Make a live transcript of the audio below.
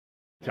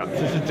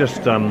This is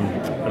just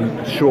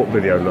a short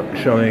video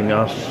showing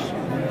us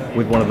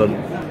with one of the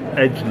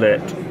edge-lit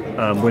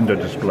window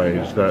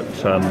displays that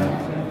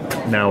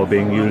now are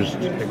being used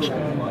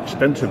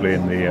extensively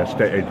in the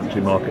estate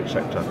agency market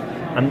sector.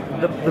 And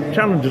the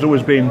challenge has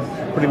always been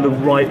putting the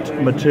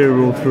right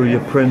material through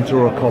your printer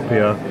or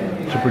copier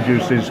to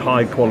produce these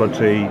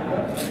high-quality,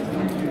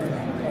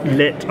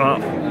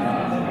 lit-up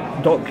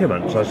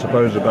documents, I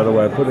suppose is a better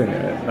way of putting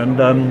it. And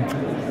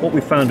what we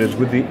found is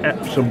with the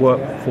Epson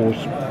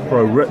Workforce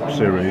Pro RIPS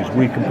series,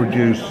 we can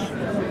produce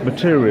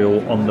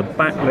material on the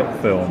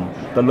backlit film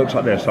that looks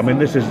like this. I mean,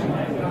 this is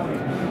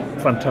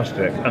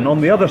fantastic. And on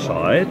the other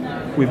side,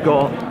 we've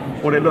got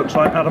what it looks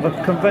like out of a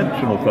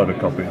conventional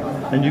photocopy.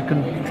 And you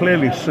can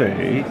clearly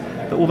see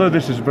that although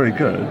this is very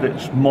good,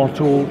 it's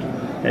mottled,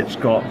 it's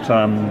got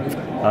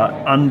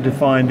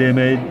undefined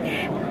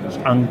image, it's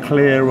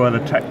unclear where the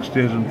text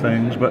is and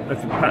things, but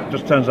if Pat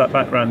just turns that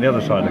back around the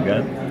other side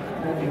again,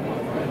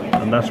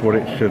 and that's what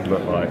it should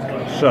look like.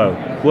 So,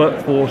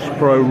 Workforce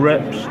Pro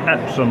RIPS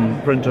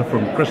Epson printer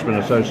from Crispin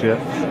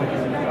Associates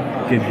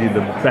gives you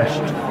the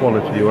best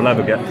quality you will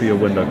ever get for your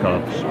window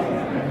cards.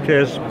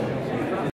 Cheers.